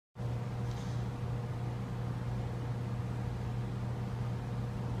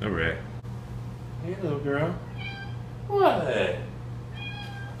All right. Hey, little girl. What?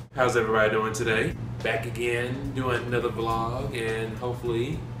 How's everybody doing today? Back again, doing another vlog, and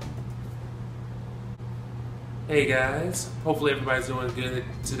hopefully, hey guys, hopefully everybody's doing good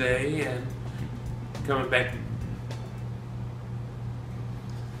today and coming back.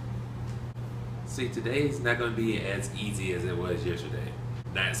 See, today's not going to be as easy as it was yesterday.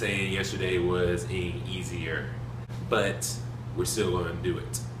 Not saying yesterday was any easier, but we're still going to do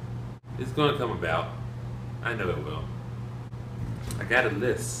it. It's going to come about. I know it will. I got a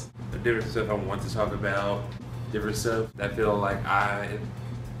list of different stuff I want to talk about, different stuff that I feel like I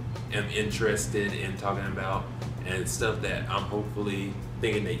am interested in talking about, and stuff that I'm hopefully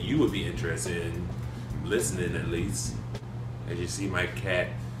thinking that you would be interested in listening, at least. As you see my cat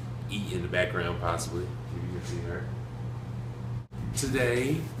eat in the background, possibly, if you can see her.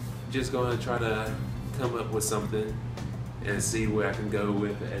 Today, just going to try to come up with something and see where I can go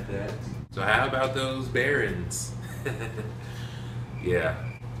with at that. So how about those Barons? Yeah,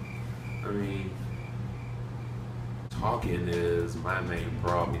 I mean, talking is my main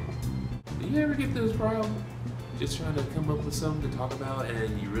problem. Do you ever get those problems? Just trying to come up with something to talk about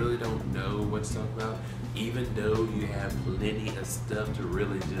and you really don't know what to talk about, even though you have plenty of stuff to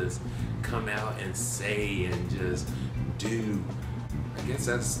really just come out and say and just do. I guess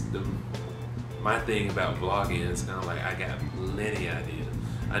that's my thing about vlogging. Is kind of like I got plenty of ideas.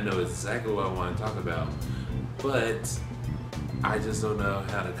 I know exactly what I want to talk about, but I just don't know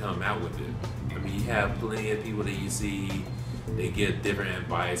how to come out with it. I mean, you have plenty of people that you see, they give different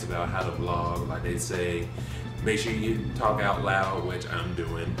advice about how to vlog. Like they say, make sure you talk out loud, which I'm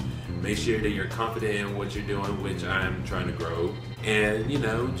doing. Make sure that you're confident in what you're doing, which I'm trying to grow. And, you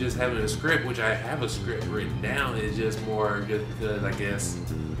know, just having a script, which I have a script written down, is just more just because I guess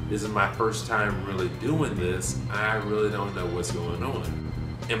this is my first time really doing this. I really don't know what's going on.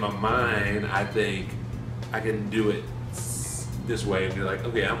 In my mind, I think I can do it this way and be like,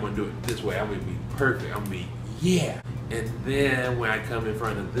 okay, I'm gonna do it this way. I'm gonna be perfect. I'm gonna be, yeah. And then when I come in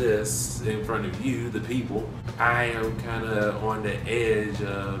front of this, in front of you, the people, I am kind of on the edge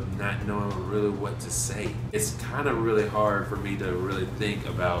of not knowing really what to say. It's kind of really hard for me to really think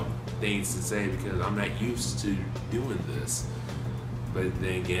about things to say because I'm not used to doing this. But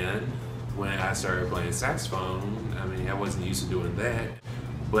then again, when I started playing saxophone, I mean, I wasn't used to doing that.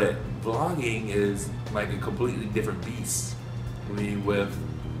 But vlogging is like a completely different beast. I mean, with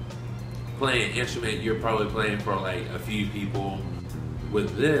playing an instrument, you're probably playing for like a few people.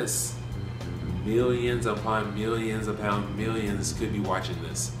 With this, millions upon millions upon millions could be watching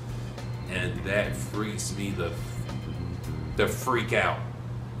this, and that freaks me the freak out.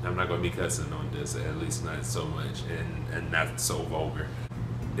 I'm not going to be cussing on this, at least not so much, and not so vulgar.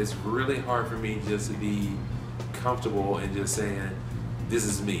 It's really hard for me just to be comfortable and just saying, this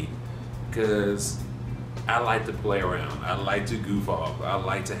is me, because I like to play around. I like to goof off. I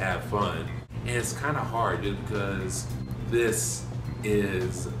like to have fun. And it's kind of hard just because this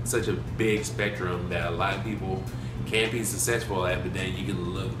is such a big spectrum that a lot of people can't be successful at, but then you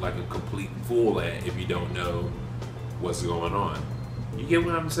can look like a complete fool at if you don't know what's going on. You get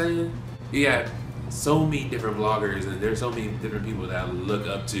what I'm saying? You got so many different vloggers, and there's so many different people that I look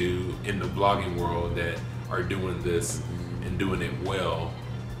up to in the vlogging world that are doing this and doing it well.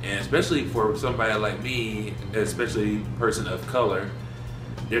 And especially for somebody like me, especially a person of color,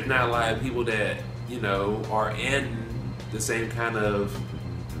 there's not a lot of people that, you know, are in the same kind of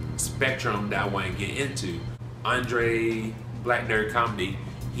spectrum that I want to get into. Andre, Black Nerd Comedy,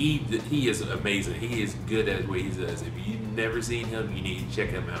 he is amazing. He is good at what he does. If you've never seen him, you need to check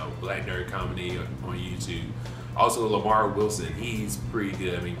him out. Black Nerd Comedy on YouTube. Also, Lamar Wilson, he's pretty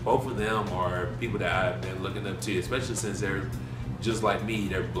good. I mean, both of them are people that I've been looking up to, especially since they're just like me.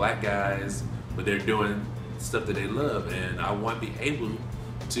 They're black guys, but they're doing stuff that they love, and I want to be able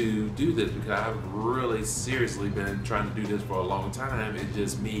to do this because I've really seriously been trying to do this for a long time. It's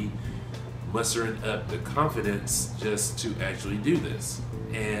just me mustering up the confidence just to actually do this,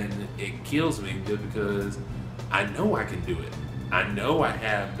 and it kills me just because I know I can do it. I know I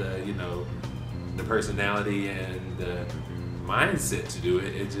have the, you know, the personality and the mindset to do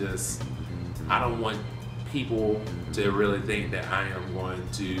it. It just, I don't want people to really think that I am going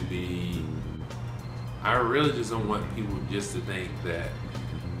to be, I really just don't want people just to think that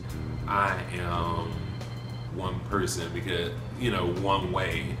I am one person because, you know, one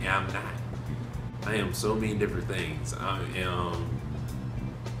way, and I'm not. I am so many different things. I am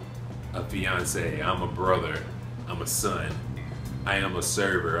a fiance, I'm a brother, I'm a son, I am a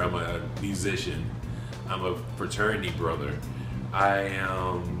server, I'm a musician, I'm a fraternity brother, I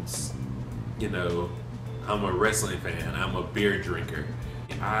am, you know, I'm a wrestling fan, I'm a beer drinker.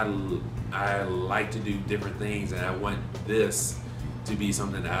 I like to do different things, and I want this to be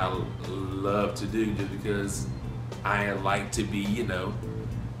something that I love to do just because I like to be, you know,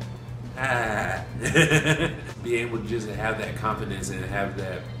 be able to just have that confidence and have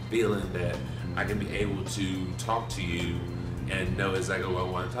that feeling that I can be able to talk to you and know exactly what I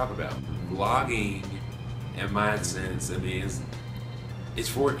want to talk about. Vlogging, in my sense, I mean, it's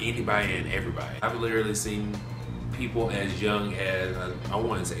for anybody and everybody. I've literally seen people as young as, I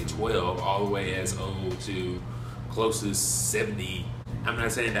want to say 12, all the way as old to close to 70. I'm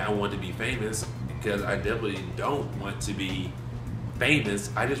not saying that I want to be famous, because I definitely don't want to be famous.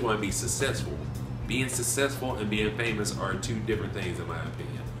 I just want to be successful. Being successful and being famous are two different things in my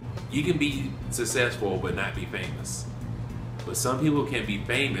opinion. You can be successful but not be famous. But some people can be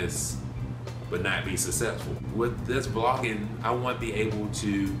famous but not be successful. With this vlogging, I want to be able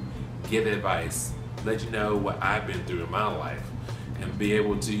to give advice, let you know what I've been through in my life, and be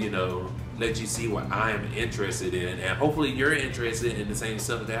able to, you know, let you see what I am interested in, and hopefully you're interested in the same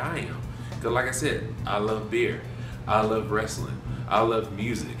stuff that I am. Because like I said, I love beer, I love wrestling, I love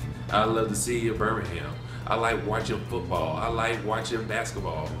music, I love the city of Birmingham, I like watching football, I like watching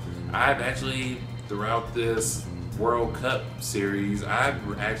basketball. I've actually, throughout this World Cup series,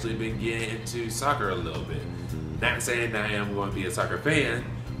 I've actually been getting into soccer a little bit. Not saying that I am going to be a soccer fan,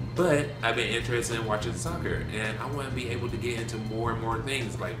 but I've been interested in watching soccer, and I want to be able to get into more and more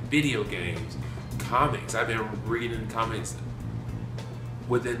things like video games, comics. I've been reading comics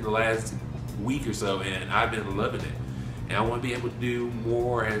within the last week or so, and I've been loving it. And I want to be able to do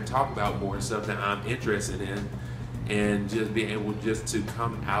more and talk about more stuff that I'm interested in, and just be able just to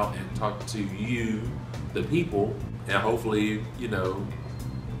come out and talk to you, the people, and hopefully, you know,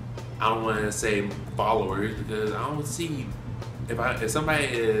 I don't want to say followers, because I don't see, if somebody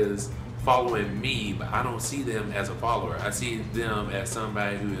is following me, but I don't see them as a follower. I see them as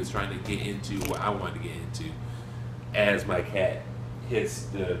somebody who is trying to get into what I want to get into. As my cat hits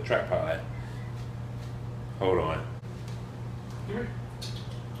the tripod. Hold on. Come here.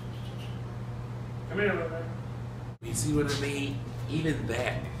 Come here, little man. You see what I mean? Even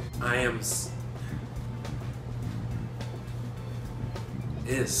that, I am.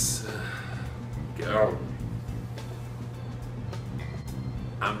 Go.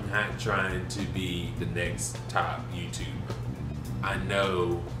 I'm not trying to be the next top YouTuber. I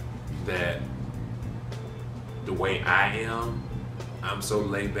know that the way I am, I'm so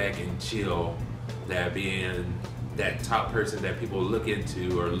laid back and chill that being that top person that people look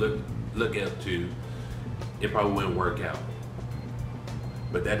into or look up to, it probably wouldn't work out.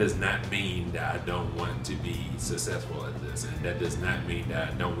 But that does not mean that I don't want to be successful at this, and that does not mean that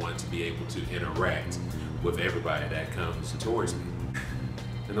I don't want to be able to interact with everybody that comes towards me.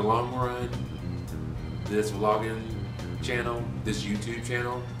 In the long run, this vlogging channel, this YouTube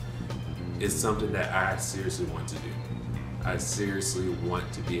channel, is something that I seriously want to do. I seriously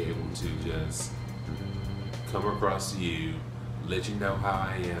want to be able to just come across to you, let you know how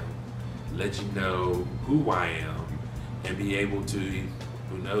I am, let you know who I am, and be able to,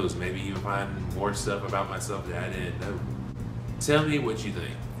 who knows, maybe even find more stuff about myself that I didn't know. Tell me what you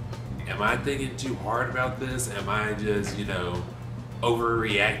think. Am I thinking too hard about this? Am I just, you know,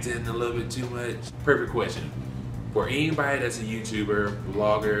 overreacting a little bit too much? Perfect question. For anybody that's a YouTuber,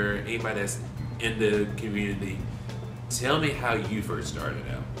 blogger, anybody that's in the community, tell me how you first started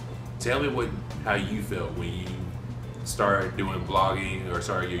out. Tell me how you felt when you started doing blogging or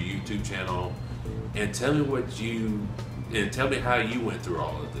started your YouTube channel, and tell me how you went through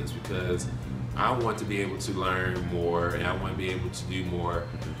all of this, because I want to be able to learn more, and I want to be able to do more.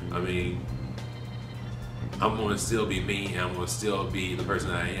 I mean, I'm going to still be me, and I'm going to still be the person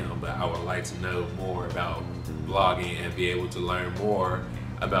I am, but I would like to know more about blogging and be able to learn more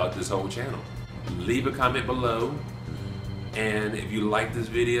about this whole channel. Leave a comment below, and if you like this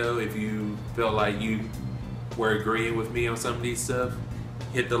video, if you felt like you were agreeing with me on some of these stuff,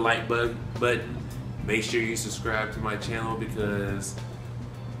 hit the like button. Make sure you subscribe to my channel, because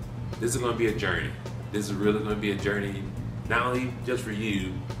this is going to be a journey. This is really going to be a journey, not only just for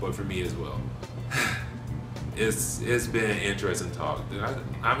you, but for me as well. It's been an interesting talk.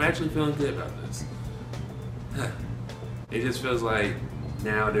 I'm actually feeling good about this. It just feels like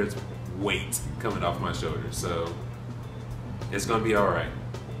now there's weight coming off my shoulders, so it's going to be alright.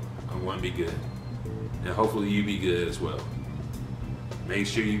 I'm going to be good. And hopefully you be good as well. Make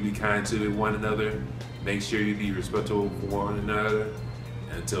sure you be kind to one another. Make sure you be respectful for one another.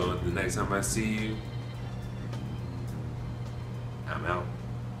 Until the next time I see you,